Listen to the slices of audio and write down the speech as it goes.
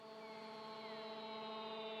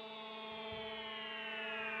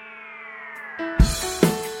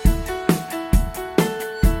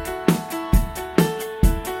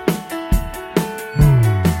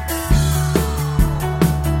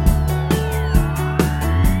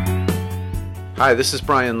Hi, this is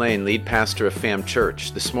Brian Lane, lead pastor of Fam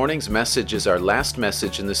Church. This morning's message is our last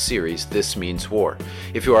message in the series, This Means War.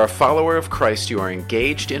 If you are a follower of Christ, you are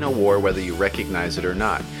engaged in a war whether you recognize it or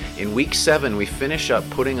not. In week 7, we finish up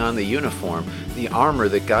putting on the uniform, the armor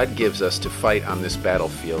that God gives us to fight on this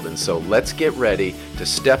battlefield. And so let's get ready to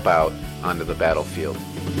step out onto the battlefield.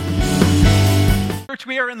 Church,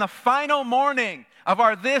 we are in the final morning of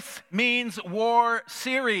our This Means War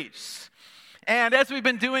series. And as we've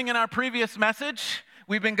been doing in our previous message,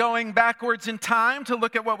 we've been going backwards in time to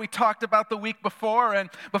look at what we talked about the week before.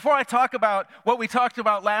 And before I talk about what we talked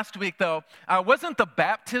about last week, though, wasn't the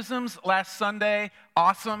baptisms last Sunday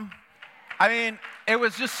awesome? I mean, it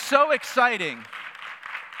was just so exciting.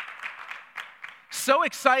 So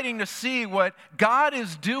exciting to see what God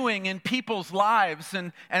is doing in people's lives,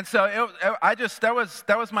 and so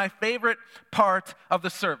that was my favorite part of the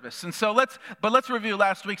service. And so let's review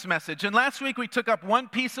last week's message. And last week we took up one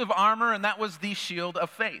piece of armor, and that was the shield of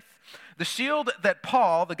faith. The shield that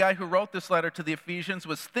Paul, the guy who wrote this letter to the Ephesians,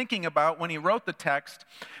 was thinking about when he wrote the text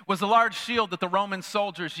was a large shield that the Roman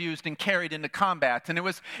soldiers used and carried into combat. And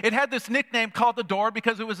it had this nickname called the door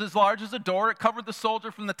because it was as large as a door. It covered the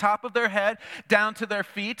soldier from the top of their head down to their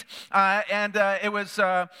feet. It was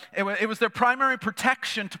their primary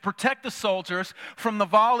protection to protect the soldiers from the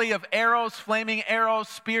volley of arrows, flaming arrows,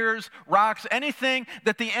 spears, rocks, anything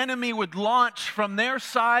that the enemy would launch from their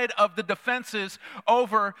side of the defenses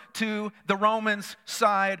over to the Romans'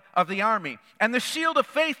 side of the army. And the shield of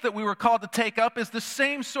faith that we were called to take up is the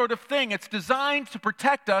same sort of thing. It's designed to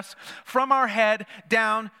protect us from our head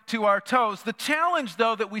down to our toes. The challenge,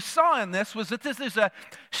 though, that we saw in this was that this is a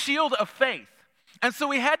shield of faith. And so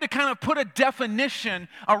we had to kind of put a definition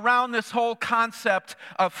around this whole concept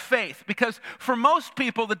of faith. Because for most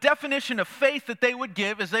people, the definition of faith that they would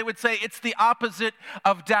give is they would say it's the opposite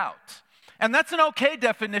of doubt. And that's an okay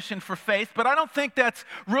definition for faith, but I don't think that's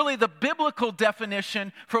really the biblical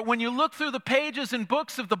definition for when you look through the pages and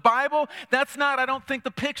books of the Bible. That's not, I don't think, the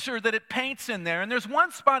picture that it paints in there. And there's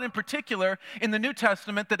one spot in particular in the New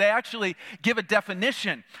Testament that they actually give a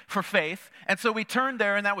definition for faith. And so we turned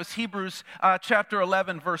there, and that was Hebrews chapter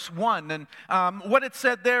 11, verse 1. And what it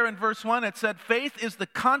said there in verse 1, it said, faith is the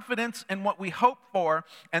confidence in what we hope for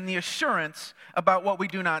and the assurance about what we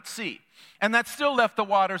do not see. And that still left the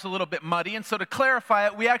waters a little bit muddy. And so to clarify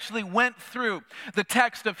it, we actually went through the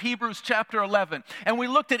text of Hebrews chapter 11. And we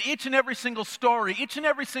looked at each and every single story, each and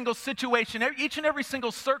every single situation, each and every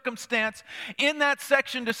single circumstance in that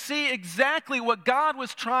section to see exactly what God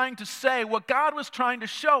was trying to say, what God was trying to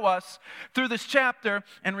show us through this chapter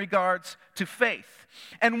in regards to faith.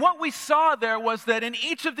 And what we saw there was that in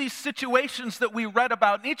each of these situations that we read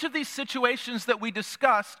about, in each of these situations that we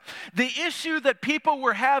discussed, the issue that people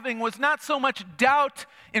were having was not so much doubt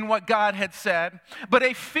in what God had said, but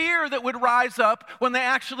a fear that would rise up when they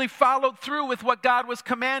actually followed through with what God was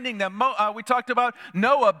commanding them. We talked about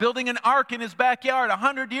Noah building an ark in his backyard.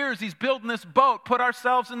 100 years he's building this boat. Put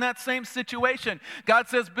ourselves in that same situation. God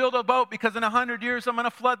says, build a boat because in 100 years I'm going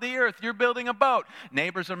to flood the earth. You're building a boat.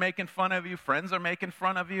 Neighbors are making fun of you. Friends are making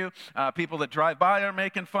fun of you. People that drive by are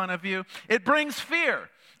making fun of you. It brings fear.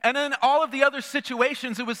 And in all of the other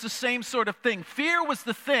situations, it was the same sort of thing. Fear was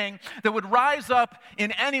the thing that would rise up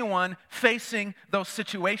in anyone facing those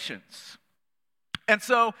situations. And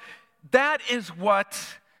so that is what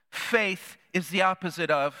faith is the opposite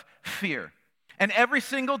of fear. And every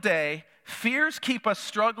single day, fears keep us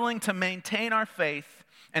struggling to maintain our faith,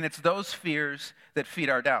 and it's those fears that feed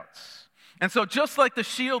our doubts. And so just like the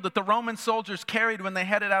shield that the Roman soldiers carried when they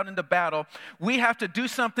headed out into battle, we have to do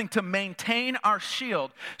something to maintain our shield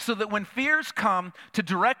so that when fears come to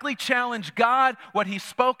directly challenge God, what He's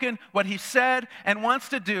spoken, what He said and wants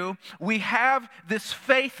to do, we have this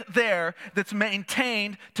faith there that's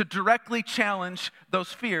maintained to directly challenge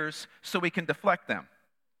those fears so we can deflect them.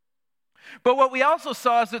 But what we also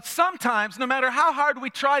saw is that sometimes, no matter how hard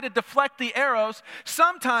we try to deflect the arrows,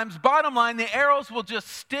 sometimes, bottom line, the arrows will just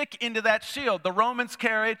stick into that shield. The Romans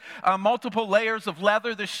carried multiple layers of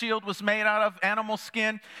leather. The shield was made out of animal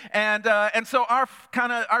skin. And so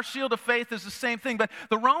our shield of faith is the same thing. But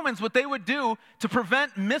the Romans, what they would do to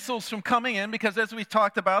prevent missiles from coming in, because as we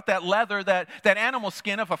talked about, that leather, that animal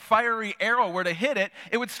skin, if a fiery arrow were to hit it,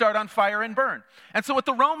 it would start on fire and burn. And so what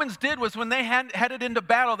the Romans did was when they headed into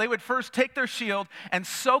battle, they would first take their shield and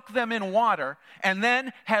soak them in water and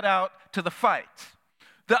then head out to the fight.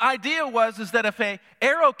 The idea was that if an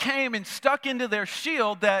arrow came and stuck into their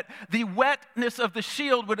shield, that the wetness of the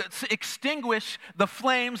shield would extinguish the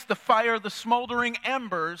flames, the fire, the smoldering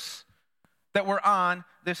embers that were on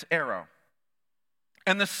this arrow.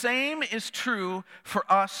 And the same is true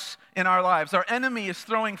for us in our lives. Our enemy is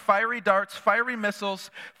throwing fiery darts, fiery missiles,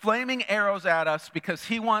 flaming arrows at us because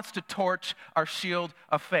he wants to torch our shield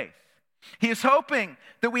of faith. He is hoping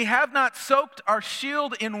that we have not soaked our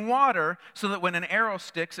shield in water so that when an arrow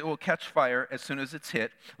sticks, it will catch fire as soon as it's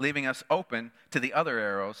hit, leaving us open to the other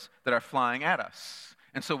arrows that are flying at us.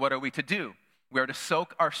 And so what are we to do? We are to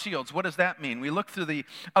soak our shields. What does that mean? We looked through the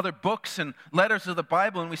other books and letters of the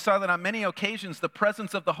Bible, and we saw that on many occasions the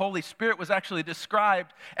presence of the Holy Spirit was actually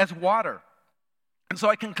described as water. And so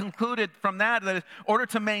I can conclude from that in order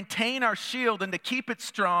to maintain our shield and to keep it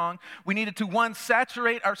strong, we needed to, one,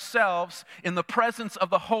 saturate ourselves in the presence of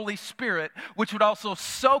the Holy Spirit, which would also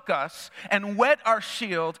soak us and wet our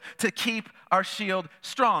shield to keep our shield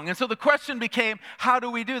strong. And so the question became, how do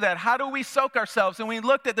we do that? How do we soak ourselves? And we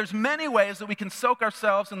looked at there's many ways that we can soak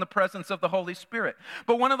ourselves in the presence of the Holy Spirit.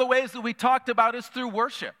 But one of the ways that we talked about is through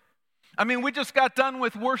worship. I mean, we just got done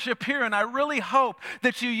with worship here, and I really hope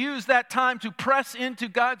that you use that time to press into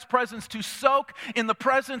God's presence, to soak in the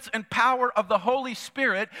presence and power of the Holy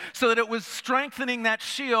Spirit so that it was strengthening that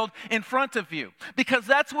shield in front of you. Because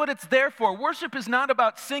that's what it's there for. Worship is not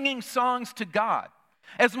about singing songs to God,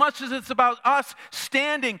 as much as it's about us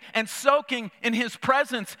standing and soaking in His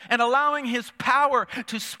presence and allowing His power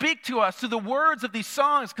to speak to us through the words of these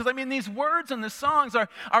songs. Because, I mean, these words and the songs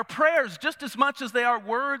are prayers just as much as they are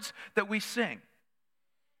words that we sing.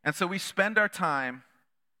 And so we spend our time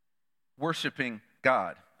worshiping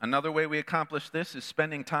God. Another way we accomplish this is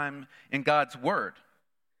spending time in God's Word.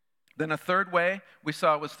 Then a third way we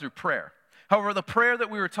saw was through prayer. However, the prayer that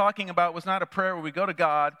we were talking about was not a prayer where we go to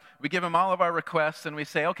God, we give Him all of our requests, and we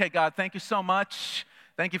say, okay, God, thank you so much.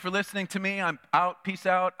 Thank you for listening to me. I'm out. Peace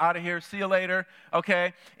out. Out of here. See you later.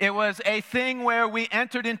 Okay? It was a thing where we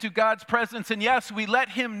entered into God's presence, and yes, we let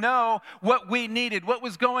Him know what we needed, what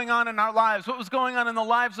was going on in our lives, what was going on in the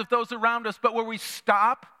lives of those around us, but where we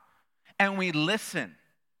stop and we listen.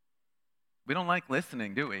 We don't like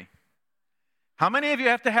listening, do we? How many of you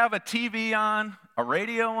have to have a TV on, a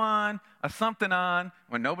radio on, a something on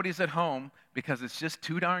when nobody's at home because it's just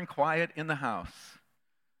too darn quiet in the house?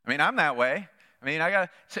 I mean, I'm that way. I mean,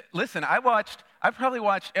 listen, I've probably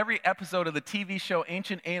watched every episode of the TV show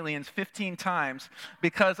Ancient Aliens 15 times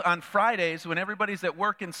because on Fridays when everybody's at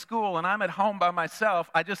work and school and I'm at home by myself,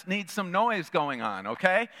 I just need some noise going on,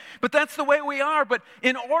 okay? But that's the way we are. But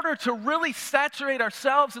in order to really saturate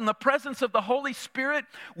ourselves in the presence of the Holy Spirit,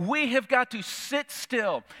 we have got to sit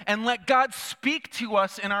still and let God speak to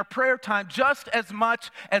us in our prayer time just as much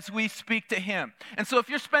as we speak to Him. And so if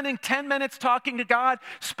you're spending 10 minutes talking to God,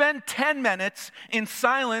 spend 10 minutes in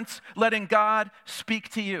silence letting God speak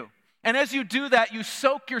to you. And as you do that, you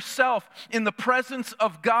soak yourself in the presence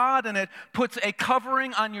of God, and it puts a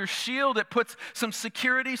covering on your shield. It puts some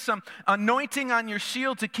security, some anointing on your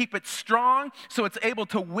shield to keep it strong so it's able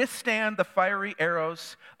to withstand the fiery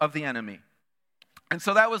arrows of the enemy. And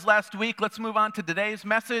so that was last week. Let's move on to today's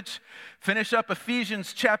message. Finish up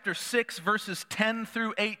Ephesians chapter 6, verses 10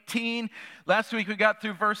 through 18. Last week we got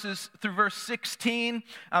through verse 16.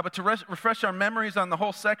 But to refresh our memories on the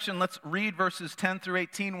whole section, let's read verses 10 through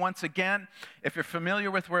 18 once again. If you're familiar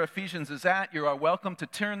with where Ephesians is at, you are welcome to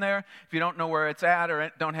turn there. If you don't know where it's at or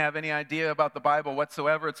don't have any idea about the Bible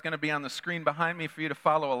whatsoever, it's going to be on the screen behind me for you to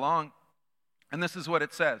follow along. And this is what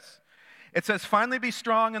it says. It says, finally be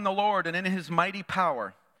strong in the Lord and in His mighty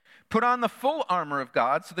power. Put on the full armor of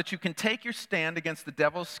God so that you can take your stand against the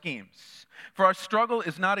devil's schemes. For our struggle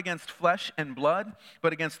is not against flesh and blood,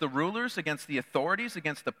 but against the rulers, against the authorities,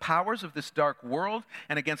 against the powers of this dark world,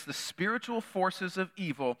 and against the spiritual forces of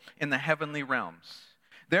evil in the heavenly realms.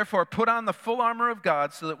 Therefore, put on the full armor of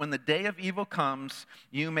God so that when the day of evil comes,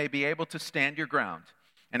 you may be able to stand your ground.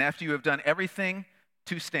 And after you have done everything,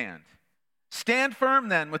 to stand. Stand firm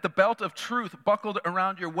then with the belt of truth buckled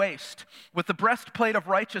around your waist, with the breastplate of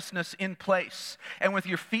righteousness in place, and with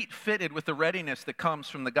your feet fitted with the readiness that comes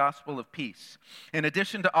from the gospel of peace. In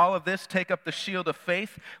addition to all of this, take up the shield of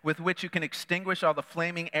faith with which you can extinguish all the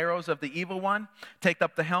flaming arrows of the evil one. Take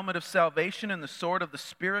up the helmet of salvation and the sword of the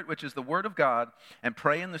Spirit, which is the word of God, and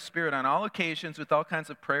pray in the Spirit on all occasions with all kinds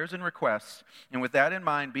of prayers and requests. And with that in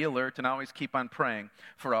mind, be alert and always keep on praying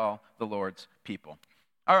for all the Lord's people.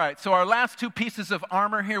 All right, so our last two pieces of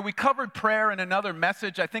armor here, we covered prayer in another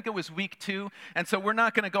message. I think it was week 2, and so we're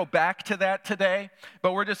not going to go back to that today,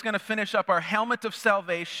 but we're just going to finish up our helmet of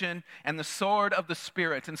salvation and the sword of the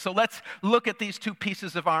Spirit. And so let's look at these two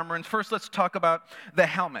pieces of armor, and first let's talk about the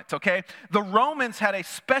helmet, okay? The Romans had a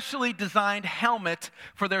specially designed helmet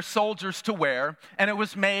for their soldiers to wear, and it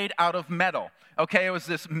was made out of metal. Okay, it was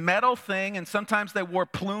this metal thing, and sometimes they wore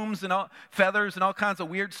plumes and feathers and all kinds of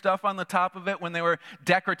weird stuff on the top of it when they were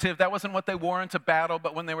decorative. That wasn't what they wore into battle,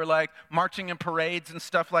 but when they were like marching in parades and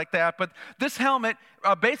stuff like that. But this helmet,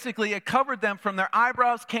 basically, it covered them from their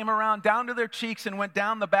eyebrows, came around down to their cheeks, and went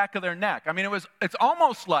down the back of their neck. I mean, it's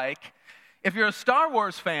almost like, if you're a Star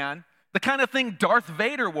Wars fan, the kind of thing Darth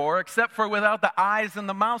Vader wore, except for without the eyes and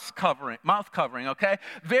the mouth covering, okay?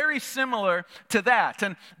 Very similar to that.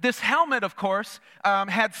 And this helmet, of course,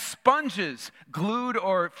 had sponges glued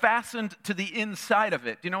or fastened to the inside of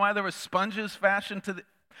it. Do you know why there were sponges fastened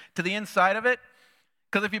to the inside of it?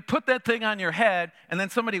 Because if you put that thing on your head and then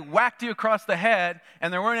somebody whacked you across the head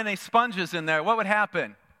and there weren't any sponges in there, what would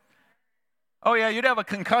happen? Oh yeah, you'd have a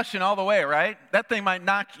concussion all the way, right? That thing might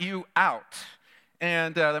knock you out.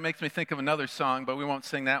 And that makes me think of another song, but we won't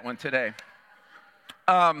sing that one today.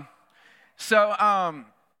 And so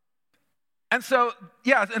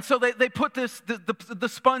they put the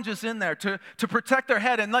sponges in there to protect their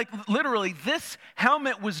head. And like literally, this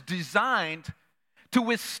helmet was designed to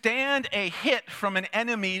withstand a hit from an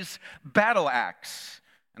enemy's battle axe.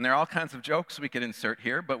 And there are all kinds of jokes we could insert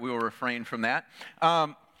here, but we will refrain from that.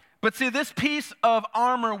 But see, this piece of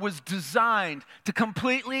armor was designed to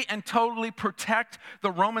completely and totally protect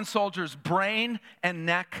the Roman soldier's brain and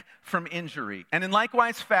neck from injury. And in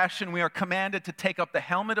likewise fashion, we are commanded to take up the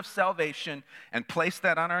helmet of salvation and place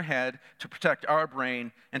that on our head to protect our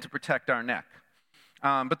brain and to protect our neck.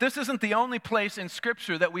 But this isn't the only place in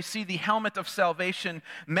Scripture that we see the helmet of salvation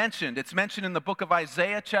mentioned. It's mentioned in the book of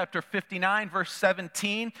Isaiah, chapter 59, verse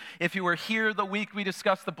 17. If you were here the week we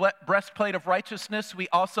discussed the breastplate of righteousness, we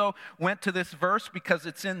also went to this verse because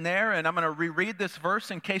it's in there, and I'm going to reread this verse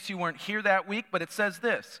in case you weren't here that week, but it says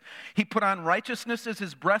this: He put on righteousness as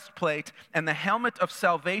his breastplate and the helmet of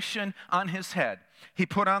salvation on his head. He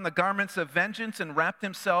put on the garments of vengeance and wrapped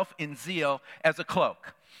himself in zeal as a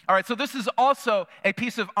cloak. All right, so this is also a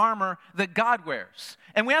piece of armor that God wears.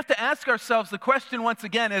 And we have to ask ourselves the question once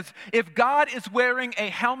again is, if God is wearing a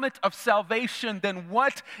helmet of salvation, then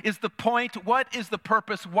what is the point? What is the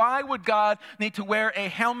purpose? Why would God need to wear a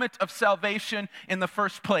helmet of salvation in the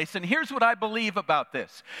first place? And here's what I believe about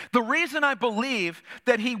this. The reason I believe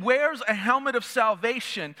that he wears a helmet of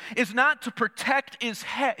salvation is not to protect his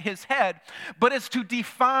head, but is to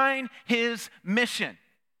define his mission.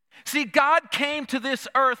 See, God came to this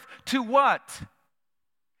earth to what?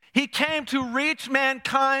 He came to reach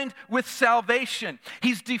mankind with salvation.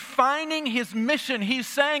 He's defining his mission. He's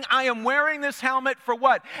saying, I am wearing this helmet for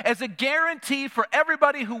what? As a guarantee for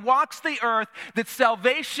everybody who walks the earth that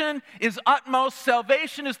salvation is utmost.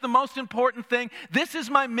 Salvation is the most important thing. This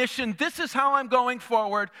is my mission. This is how I'm going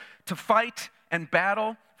forward to fight and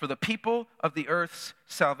battle for the people of the earth's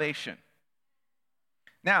salvation.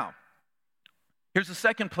 Now, here's the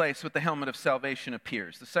second place with the helmet of salvation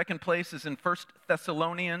appears. The second place is in 1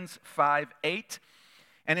 Thessalonians 5:8,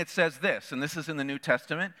 and it says this, and this is in the New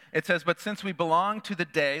Testament. It says, but since we belong to the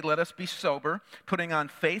day, let us be sober, putting on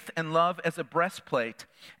faith and love as a breastplate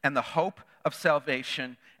and the hope of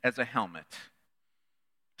salvation as a helmet.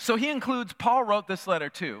 So Paul wrote this letter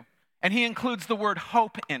too, and he includes the word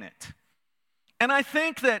hope in it. And I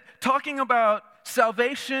think that talking about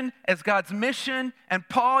salvation as God's mission and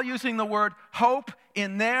Paul using the word hope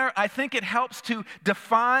in there, I think it helps to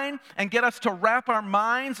define and get us to wrap our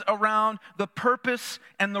minds around the purpose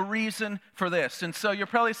and the reason for this. And so you're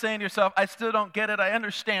probably saying to yourself, I still don't get it, I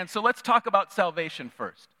understand. So let's talk about salvation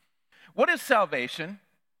first. What is salvation?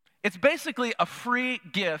 It's basically a free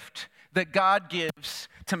gift that God gives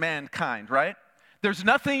to mankind, right? There's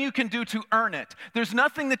nothing you can do to earn it. There's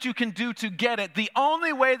nothing that you can do to get it. The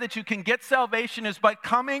only way that you can get salvation is by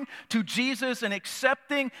coming to Jesus and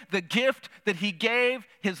accepting the gift that he gave,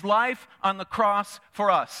 his life on the cross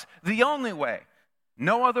for us. The only way.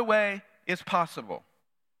 No other way is possible.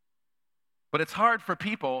 But it's hard for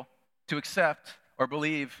people to accept or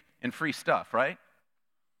believe in free stuff, right?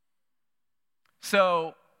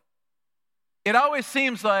 So it always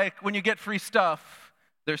seems like when you get free stuff,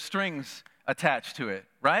 there's strings attached to it,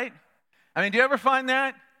 right? I mean, do you ever find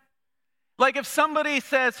that? Like if somebody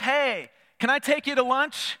says, hey, can I take you to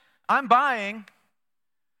lunch? I'm buying.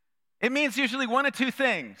 It means usually one of two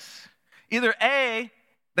things. Either A,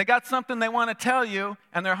 they got something they want to tell you,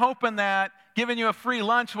 and they're hoping that giving you a free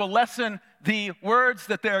lunch will lessen the words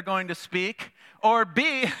that they're going to speak, or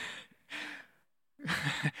B,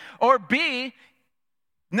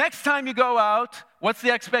 next time you go out, what's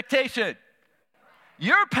the expectation?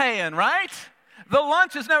 You're paying, right? The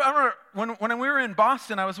lunch is never, I remember when we were in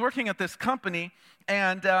Boston, I was working at this company,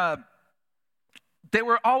 and they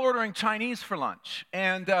were all ordering Chinese for lunch.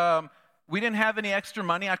 And we didn't have any extra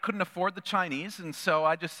money. I couldn't afford the Chinese, and so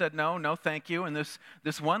I just said, no, thank you. And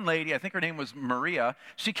this one lady, I think her name was Maria,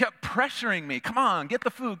 she kept pressuring me. Come on, get the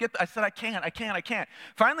food. I said, I can't.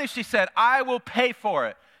 Finally, she said, I will pay for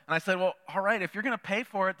it. And I said, well, all right, if you're going to pay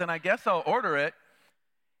for it, then I guess I'll order it.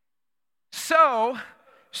 So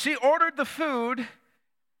she ordered the food,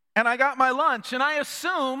 and I got my lunch, and I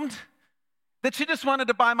assumed that she just wanted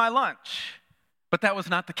to buy my lunch. But that was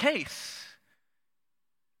not the case.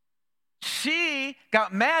 She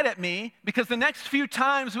got mad at me because the next few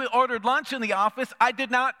times we ordered lunch in the office, I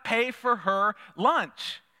did not pay for her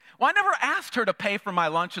lunch. Well, I never asked her to pay for my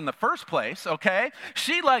lunch in the first place, okay?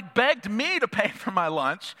 She begged me to pay for my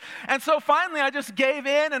lunch. And so finally I just gave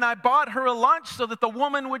in and I bought her a lunch so that the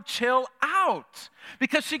woman would chill out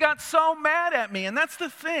because she got so mad at me. And that's the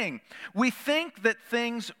thing. We think that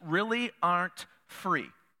things really aren't free.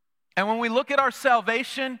 And when we look at our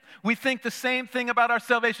salvation, we think the same thing about our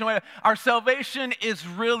salvation. Our salvation is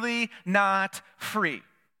really not free.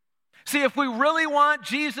 See, if we really want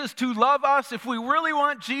Jesus to love us, if we really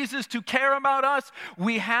want Jesus to care about us,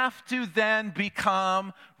 we have to then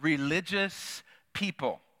become religious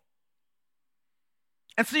people.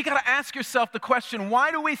 And so you got to ask yourself the question,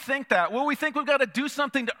 why do we think that? Well, we think we've got to do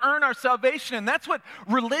something to earn our salvation, and that's what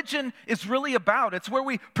religion is really about. It's where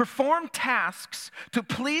we perform tasks to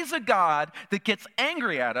please a God that gets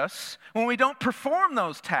angry at us when we don't perform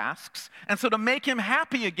those tasks. And so to make him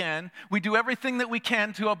happy again, we do everything that we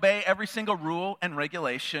can to obey every single rule and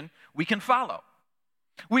regulation we can follow.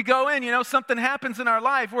 We go in, something happens in our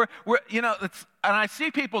life where and I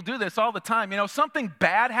see people do this all the time. Something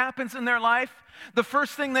bad happens in their life. The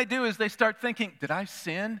first thing they do is they start thinking, did I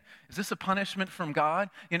sin? Is this a punishment from God?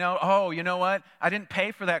 Oh, you know what? I didn't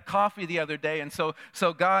pay for that coffee the other day, and so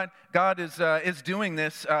God is doing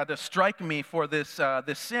this to strike me for this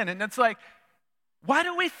sin. And it's like, why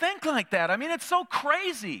do we think like that? I mean, it's so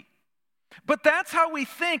crazy. But that's how we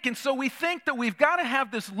think, and so we think that we've got to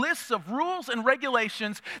have this list of rules and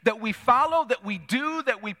regulations that we follow, that we do,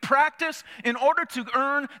 that we practice in order to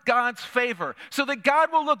earn God's favor, so that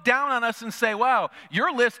God will look down on us and say, wow,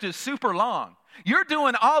 your list is super long. You're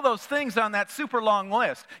doing all those things on that super long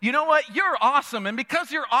list. You know what? You're awesome, and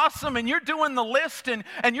because you're awesome and you're doing the list and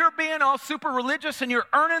you're being all super religious and you're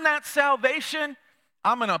earning that salvation,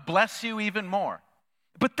 I'm going to bless you even more.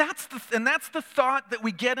 But that's the thought that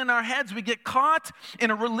we get in our heads. We get caught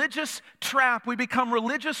in a religious trap. We become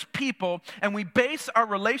religious people, and we base our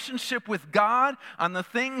relationship with God on the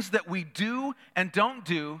things that we do and don't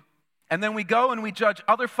do. And then we go and we judge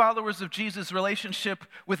other followers of Jesus' relationship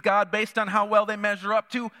with God based on how well they measure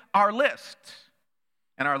up to our list.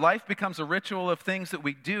 And our life becomes a ritual of things that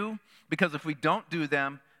we do, because if we don't do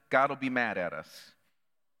them, God will be mad at us.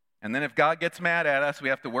 And then if God gets mad at us, we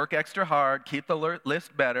have to work extra hard, keep the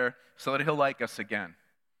list better, so that he'll like us again.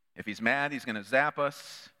 If he's mad, he's going to zap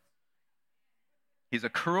us. He's a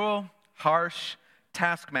cruel, harsh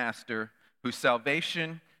taskmaster whose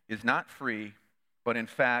salvation is not free, but in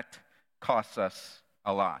fact costs us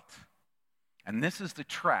a lot. And this is the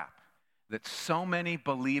trap that so many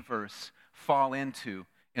believers fall into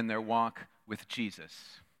in their walk with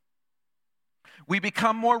Jesus. We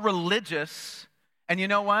become more religious. And you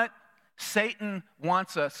know what? Satan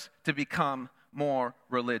wants us to become more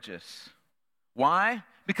religious. Why?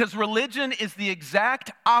 Because religion is the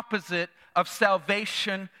exact opposite of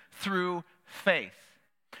salvation through faith.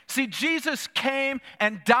 See, Jesus came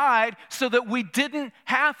and died so that we didn't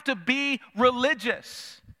have to be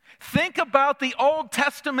religious. Think about the Old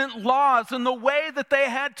Testament laws and the way that they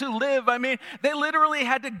had to live. I mean, they literally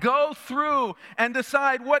had to go through and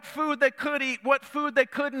decide what food they could eat, what food they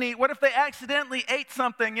couldn't eat. What if they accidentally ate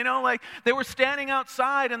something? Like they were standing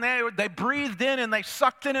outside and they breathed in and they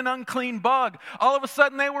sucked in an unclean bug. All of a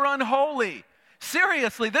sudden they were unholy.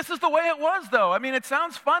 Seriously, this is the way it was, though. I mean, it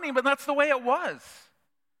sounds funny, but that's the way it was.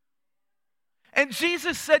 And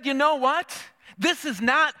Jesus said, you know what? This is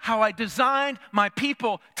not how I designed my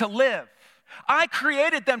people to live. I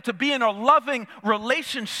created them to be in a loving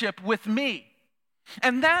relationship with me.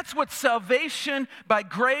 And that's what salvation by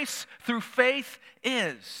grace through faith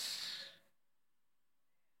is.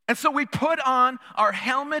 And so we put on our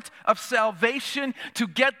helmet of salvation to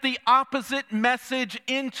get the opposite message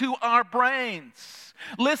into our brains.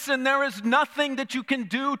 Listen, there is nothing that you can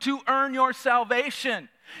do to earn your salvation.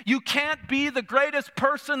 You can't be the greatest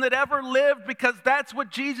person that ever lived because that's what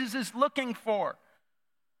Jesus is looking for.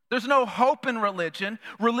 There's no hope in religion.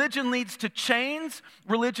 Religion leads to chains.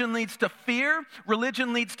 Religion leads to fear.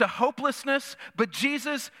 Religion leads to hopelessness. But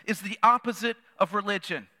Jesus is the opposite of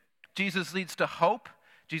religion. Jesus leads to hope.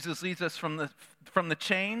 Jesus leads us from the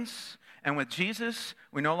chains. And with Jesus,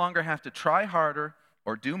 we no longer have to try harder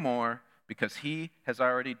or do more because he has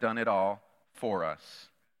already done it all for us.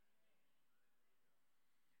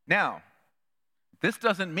 Now, this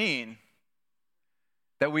doesn't mean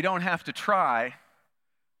that we don't have to try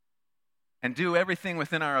and do everything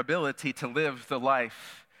within our ability to live the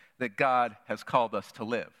life that God has called us to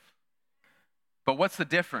live. But what's the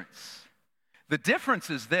difference? The difference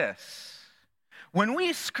is this. When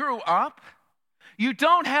we screw up, you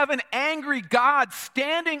don't have an angry God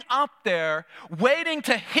standing up there waiting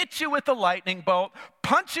to hit you with a lightning bolt,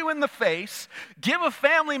 punch you in the face, give a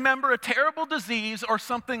family member a terrible disease or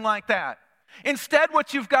something like that. Instead,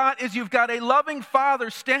 what you've got is you've got a loving Father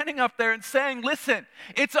standing up there and saying, listen,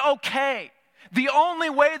 it's okay. The only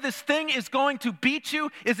way this thing is going to beat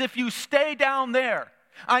you is if you stay down there.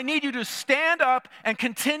 I need you to stand up and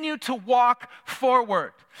continue to walk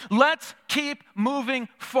forward. Let's keep moving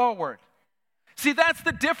forward. See, that's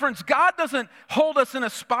the difference. God doesn't hold us in a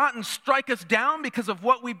spot and strike us down because of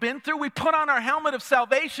what we've been through. We put on our helmet of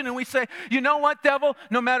salvation and we say, you know what, devil?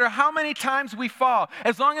 No matter how many times we fall,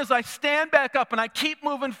 as long as I stand back up and I keep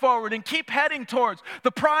moving forward and keep heading towards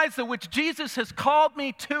the prize of which Jesus has called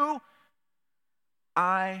me to,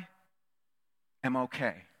 I am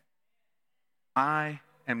okay. I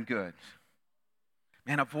am good.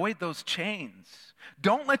 Man, avoid those chains.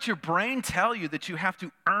 Don't let your brain tell you that you have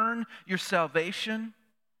to earn your salvation.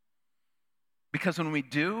 Because when we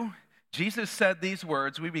do, Jesus said these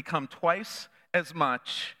words, we become twice as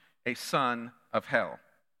much a son of hell.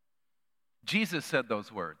 Jesus said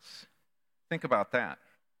those words. Think about that.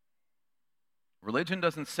 Religion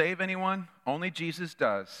doesn't save anyone, only Jesus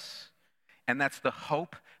does. And that's the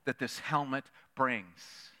hope that this helmet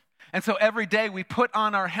brings. And so every day we put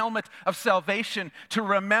on our helmet of salvation to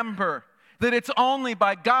remember that it's only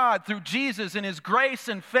by God, through Jesus and his grace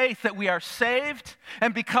and faith, that we are saved.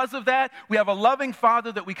 And because of that, we have a loving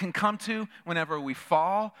Father that we can come to whenever we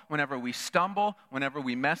fall, whenever we stumble, whenever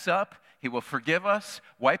we mess up. He will forgive us,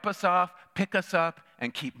 wipe us off, pick us up,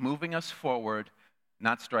 and keep moving us forward,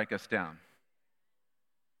 not strike us down.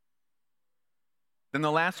 Then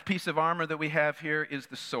the last piece of armor that we have here is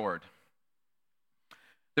the sword.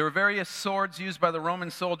 There were various swords used by the Roman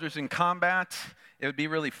soldiers in combat. It would be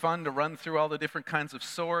really fun to run through all the different kinds of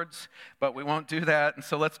swords, but we won't do that. And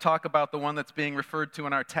so let's talk about the one that's being referred to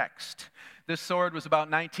in our text. This sword was about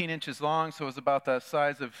 19 inches long, so it was about the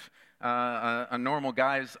size of a normal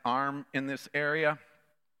guy's arm in this area.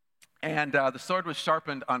 And the sword was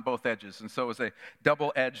sharpened on both edges, and so it was a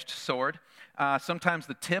double-edged sword. Sometimes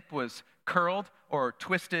the tip was curled or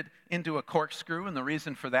twisted into a corkscrew, and the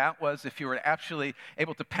reason for that was if you were actually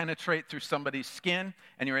able to penetrate through somebody's skin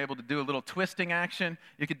and you were able to do a little twisting action,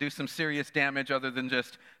 you could do some serious damage other than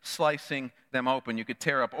just slicing them open. You could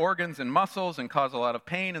tear up organs and muscles and cause a lot of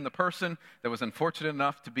pain in the person that was unfortunate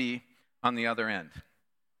enough to be on the other end.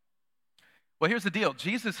 Well, here's the deal.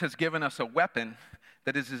 Jesus has given us a weapon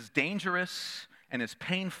that is as dangerous and as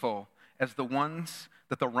painful as the ones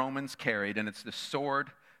that the Romans carried, and it's the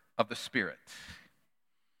sword of the Spirit.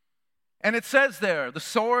 And it says there, the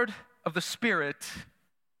sword of the Spirit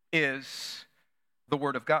is the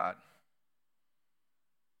Word of God.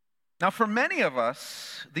 Now, for many of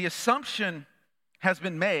us, the assumption has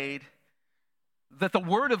been made that the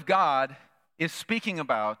Word of God is speaking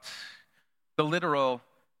about the literal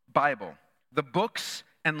Bible, the books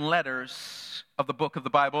and letters of the book of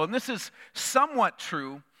the Bible. And this is somewhat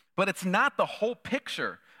true, but it's not the whole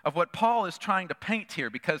picture of what Paul is trying to paint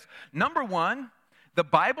here. Because number one, the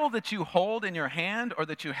Bible that you hold in your hand or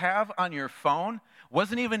that you have on your phone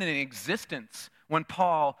wasn't even in existence when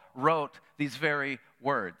Paul wrote these very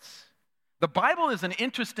words. The Bible is an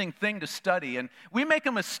interesting thing to study, and we make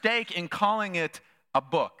a mistake in calling it a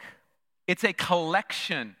book. It's a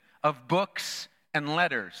collection of books and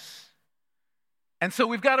letters. And so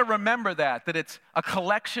we've got to remember that it's a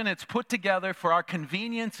collection, it's put together for our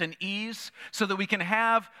convenience and ease so that we can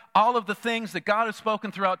have all of the things that God has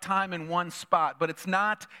spoken throughout time in one spot, but it's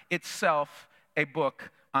not itself a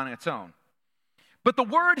book on its own. But the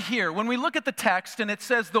word here, when we look at the text and it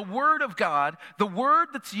says the Word of God, the word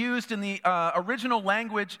that's used in the original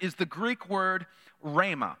language is the Greek word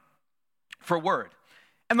rhema, for word.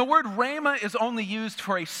 And the word rhema is only used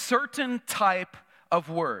for a certain type of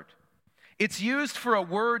word. It's used for a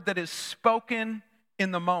word that is spoken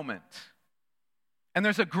in the moment. And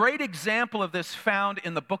there's a great example of this found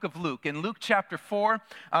in the book of Luke. In Luke chapter 4,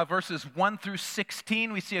 verses 1 through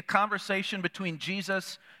 16, we see a conversation between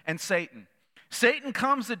Jesus and Satan. Satan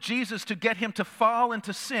comes at Jesus to get him to fall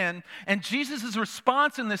into sin, and Jesus'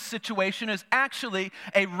 response in this situation is actually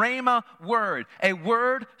a rhema word, a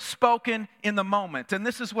word spoken in the moment. And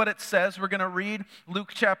this is what it says. We're going to read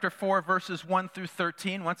Luke chapter 4, verses 1 through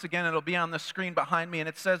 13. Once again, it'll be on the screen behind me, and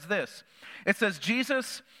it says this. It says,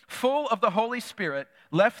 Jesus, full of the Holy Spirit,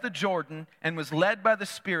 left the Jordan and was led by the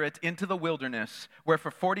Spirit into the wilderness, where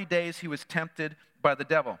for 40 days he was tempted by the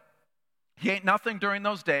devil. He ate nothing during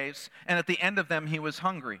those days, and at the end of them he was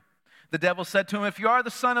hungry. The devil said to him, "If you are the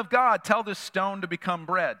Son of God, tell this stone to become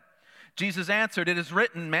bread." Jesus answered, "It is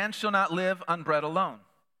written, man shall not live on bread alone."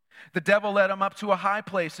 The devil led him up to a high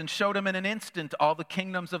place and showed him in an instant all the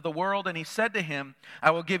kingdoms of the world, and he said to him, "I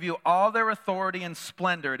will give you all their authority and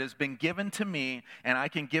splendor. It has been given to me, and I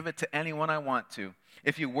can give it to anyone I want to.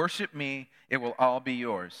 If you worship me, it will all be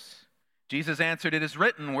yours." Jesus answered, "It is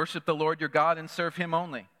written, worship the Lord your God and serve him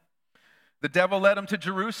only." The devil led him to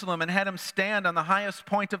Jerusalem and had him stand on the highest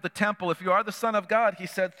point of the temple. "If you are the Son of God," he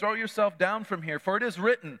said, "throw yourself down from here, for it is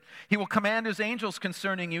written, he will command his angels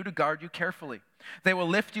concerning you to guard you carefully. They will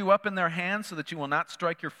lift you up in their hands so that you will not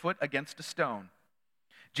strike your foot against a stone."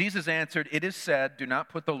 Jesus answered, "It is said, do not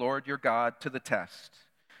put the Lord your God to the test."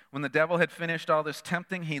 When the devil had finished all this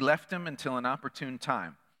tempting, he left him until an opportune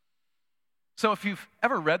time. So if you've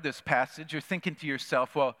ever read this passage, you're thinking to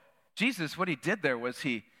yourself, well, Jesus, what he did there was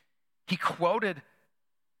he quoted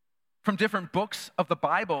from different books of the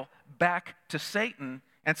Bible back to Satan.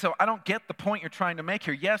 And so I don't get the point you're trying to make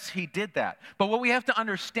here. Yes, he did that. But what we have to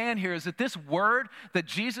understand here is that this word that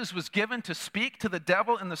Jesus was given to speak to the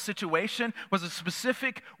devil in the situation was a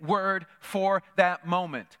specific word for that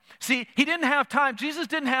moment. See, he didn't have time. Jesus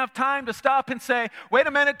didn't have time to stop and say, "Wait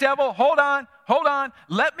a minute, devil, hold on.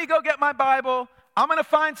 Let me go get my Bible. I'm going to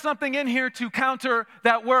find something in here to counter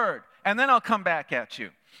that word, and then I'll come back at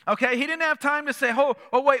you." Okay, he didn't have time to say,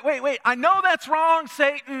 wait, I know that's wrong,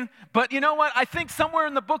 Satan, but you know what? I think somewhere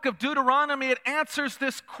in the book of Deuteronomy it answers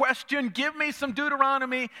this question. Give me some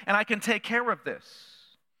Deuteronomy and I can take care of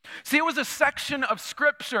this. See, it was a section of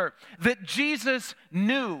Scripture that Jesus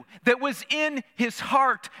knew, that was in his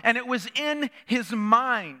heart, and it was in his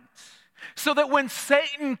mind. So that when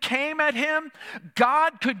Satan came at him,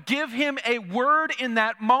 God could give him a word in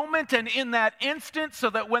that moment and in that instant,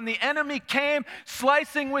 so that when the enemy came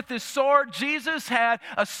slicing with his sword, Jesus had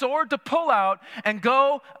a sword to pull out and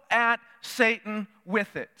go at Satan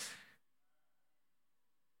with it.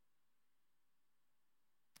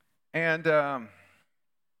 And I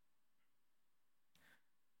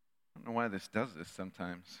don't know why this does this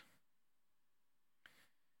sometimes.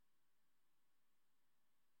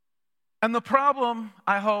 And the problem,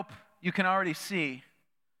 I hope you can already see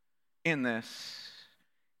in this,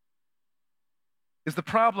 is the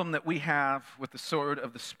problem that we have with the sword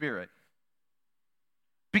of the Spirit.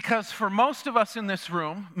 Because for most of us in this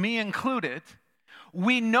room, me included,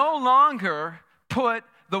 we no longer put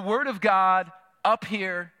the Word of God up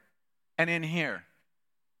here and in here.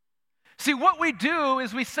 See, what we do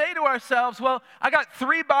is we say to ourselves, well, I got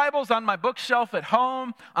 3 Bibles on my bookshelf at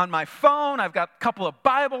home, on my phone, I've got a couple of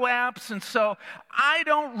Bible apps, and so I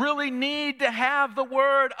don't really need to have the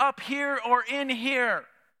Word up here or in here.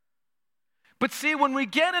 But see, when we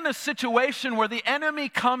get in a situation where the enemy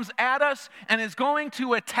comes at us and is going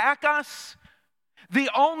to attack us, the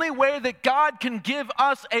only way that God can give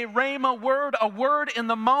us a rhema word, a word in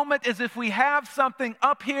the moment, is if we have something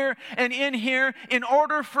up here and in here in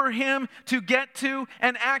order for him to get to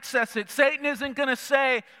and access it. Satan isn't going to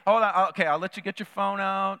say, hold on, okay, I'll let you get your phone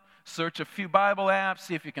out, search a few Bible apps,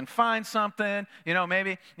 see if you can find something.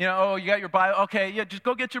 Maybe, you got your Bible. Okay, yeah, just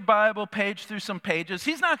go get your Bible, page through some pages.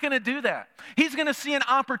 He's not going to do that. He's going to see an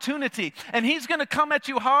opportunity, and he's going to come at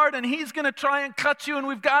you hard, and he's going to try and cut you, and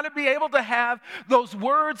we've got to be able to have those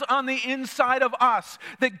words on the inside of us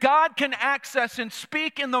that God can access and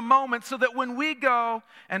speak in the moment, so that when we go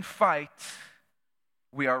and fight,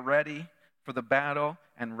 we are ready for the battle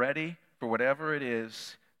and ready for whatever it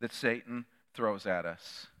is that Satan throws at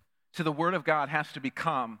us. So the Word of God has to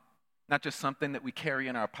become not just something that we carry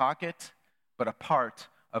in our pocket, but a part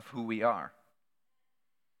of who we are.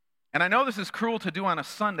 And I know this is cruel to do on a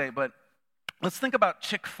Sunday, but let's think about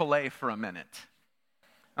Chick-fil-A for a minute.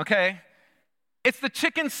 Okay? It's the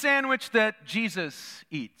chicken sandwich that Jesus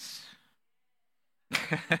eats.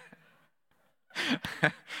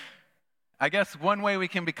 I guess one way we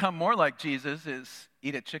can become more like Jesus is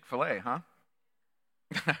eat at Chick-fil-A, huh?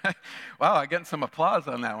 Wow, I'm getting some applause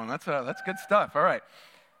on that one. That's good stuff. All right.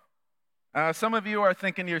 Some of you are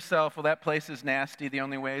thinking to yourself, well, that place is nasty. The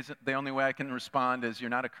only way I can respond is you're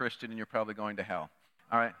not a Christian and you're probably going to hell.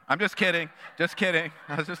 All right, I'm just kidding. Just kidding.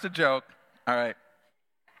 That was just a joke. All right.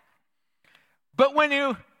 But when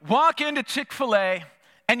you walk into Chick-fil-A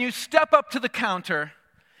and you step up to the counter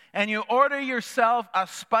and you order yourself a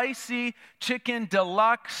spicy chicken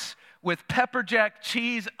deluxe with pepper jack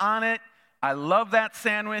cheese on it, I love that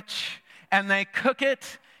sandwich, and they cook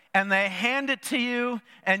it and they hand it to you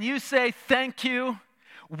and you say thank you,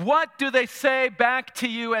 what do they say back to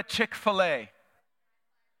you at Chick-fil-A?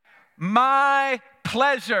 My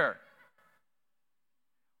pleasure.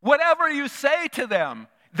 Whatever you say to them,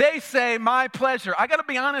 they say, my pleasure. I got to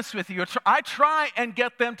be honest with you. I try and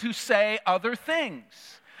get them to say other things,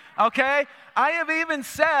 okay? I have even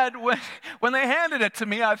said, when they handed it to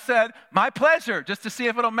me, I've said, my pleasure, just to see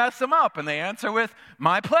if it'll mess them up. And they answer with,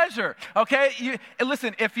 my pleasure, okay?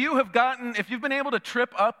 Listen, if you've been able to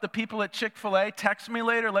trip up the people at Chick-fil-A, text me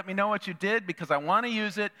later, let me know what you did, because I want to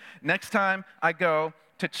use it next time I go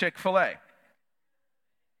to Chick-fil-A.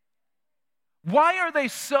 Why are they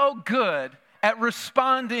so good at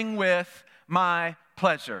responding with my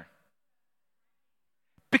pleasure?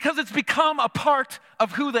 Because it's become a part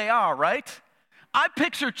of who they are, right? I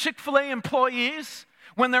picture Chick-fil-A employees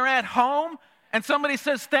when they're at home and somebody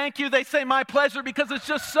says thank you, they say my pleasure, because it's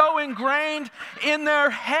just so ingrained in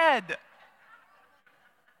their head.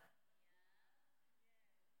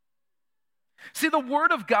 See, the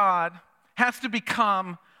Word of God has to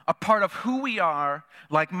become a part of who we are,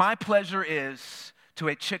 like my pleasure is to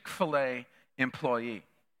a Chick-fil-A employee.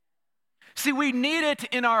 See, we need it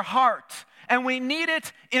in our heart and we need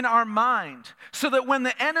it in our mind so that when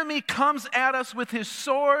the enemy comes at us with his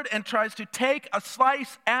sword and tries to take a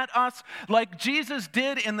slice at us, like Jesus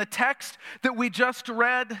did in the text that we just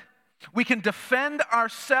read, we can defend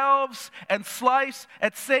ourselves and slice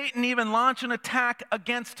at Satan, even launch an attack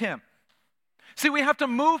against him. See, we have to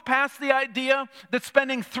move past the idea that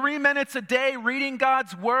spending 3 minutes a day reading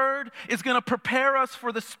God's Word is going to prepare us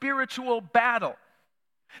for the spiritual battle.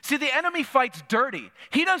 See, the enemy fights dirty.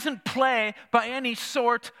 He doesn't play by any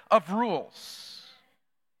sort of rules.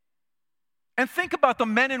 And think about the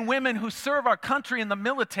men and women who serve our country in the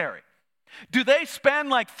military. Do they spend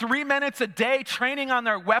like 3 minutes a day training on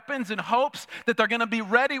their weapons in hopes that they're going to be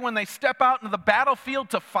ready when they step out into the battlefield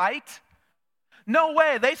to fight? No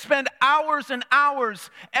way. They spend hours and hours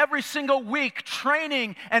every single week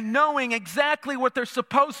training and knowing exactly what they're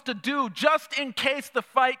supposed to do just in case the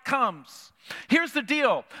fight comes. Here's the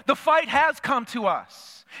deal. The fight has come to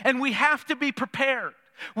us, and we have to be prepared.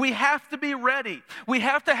 We have to be ready. We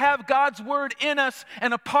have to have God's Word in us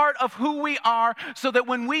and a part of who we are so that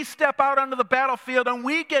when we step out onto the battlefield and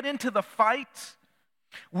we get into the fight,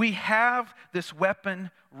 we have this weapon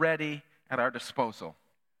ready at our disposal.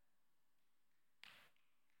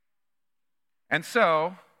 And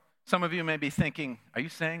so, some of you may be thinking, are you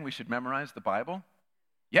saying we should memorize the Bible?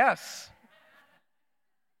 Yes.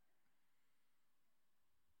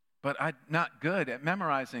 But I'm not good at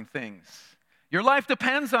memorizing things. Your life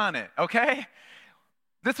depends on it, okay?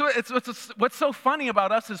 What's so funny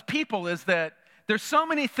about us as people is that there's so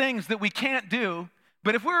many things that we can't do,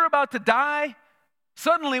 but if we were about to die,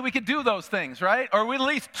 suddenly we could do those things, right? Or we at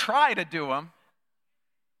least try to do them.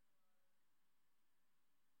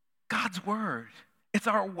 God's Word, it's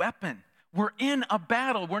our weapon. We're in a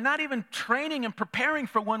battle. We're not even training and preparing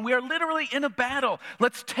for one. We are literally in a battle.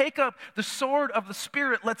 Let's take up the sword of the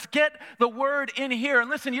Spirit. Let's get the Word in here. And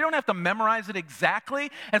listen, you don't have to memorize it exactly.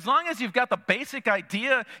 As long as you've got the basic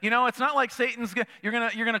idea, it's not like you're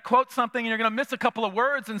gonna quote something and you're gonna miss a couple of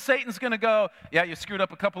words and Satan's gonna go, yeah, you screwed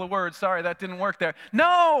up a couple of words. Sorry, that didn't work there.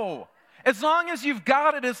 No! As long as you've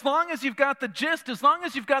got it, as long as you've got the gist, as long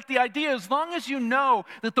as you've got the idea, as long as you know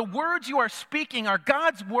that the words you are speaking are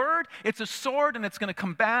God's Word, it's a sword and it's going to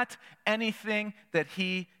combat anything that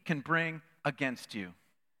He can bring against you.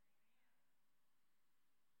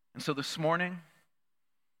 And so this morning,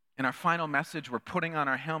 in our final message, we're putting on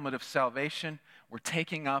our helmet of salvation. We're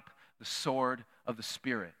taking up the sword of the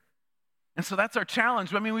Spirit. And so that's our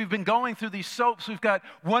challenge. I mean, we've been going through these soaps. We've got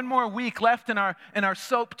one more week left in our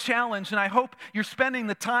soap challenge, and I hope you're spending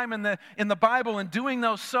the time in the Bible and doing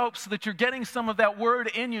those soaps so that you're getting some of that Word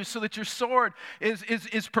in you, so that your sword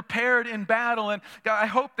is prepared in battle. And God, I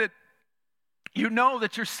hope that you know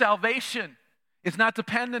that your salvation is not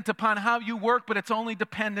dependent upon how you work, but it's only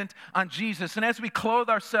dependent on Jesus. And as we clothe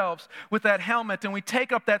ourselves with that helmet and we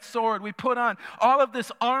take up that sword, we put on all of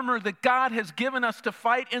this armor that God has given us to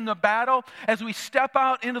fight in the battle, as we step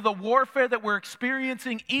out into the warfare that we're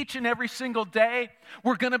experiencing each and every single day,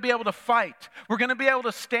 we're going to be able to fight. We're going to be able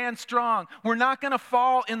to stand strong. We're not going to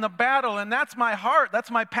fall in the battle. And that's my heart. That's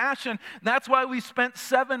my passion. That's why we spent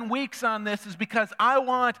 7 weeks on this, is because I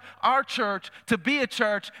want our church to be a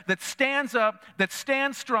church that stands up, that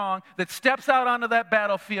stands strong, that steps out onto that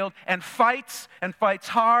battlefield and fights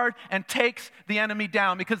hard and takes the enemy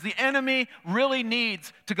down, because the enemy really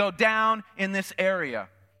needs to go down in this area.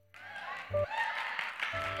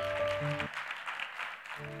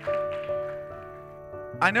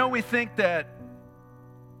 I know we think that,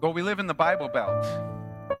 well, we live in the Bible Belt.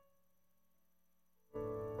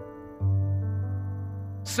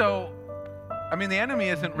 So, I mean, the enemy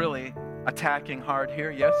isn't really attacking hard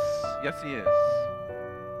here. Yes, he is.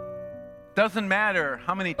 Doesn't matter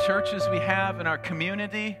how many churches we have in our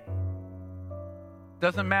community.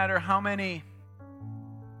 Doesn't matter how many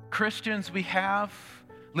Christians we have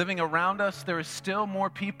living around us. There is still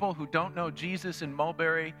more people who don't know Jesus in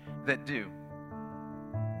Mulberry that do.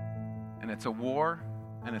 And it's a war,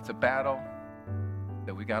 and it's a battle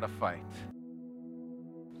that we got to fight.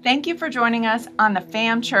 Thank you for joining us on the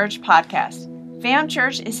FAM Church podcast. FAM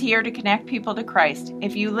Church is here to connect people to Christ.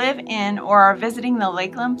 If you live in or are visiting the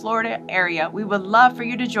Lakeland, Florida area, we would love for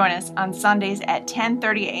you to join us on Sundays at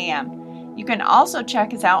 10:30 a.m. You can also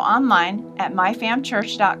check us out online at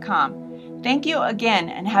myfamchurch.com. Thank you again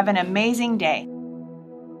and have an amazing day.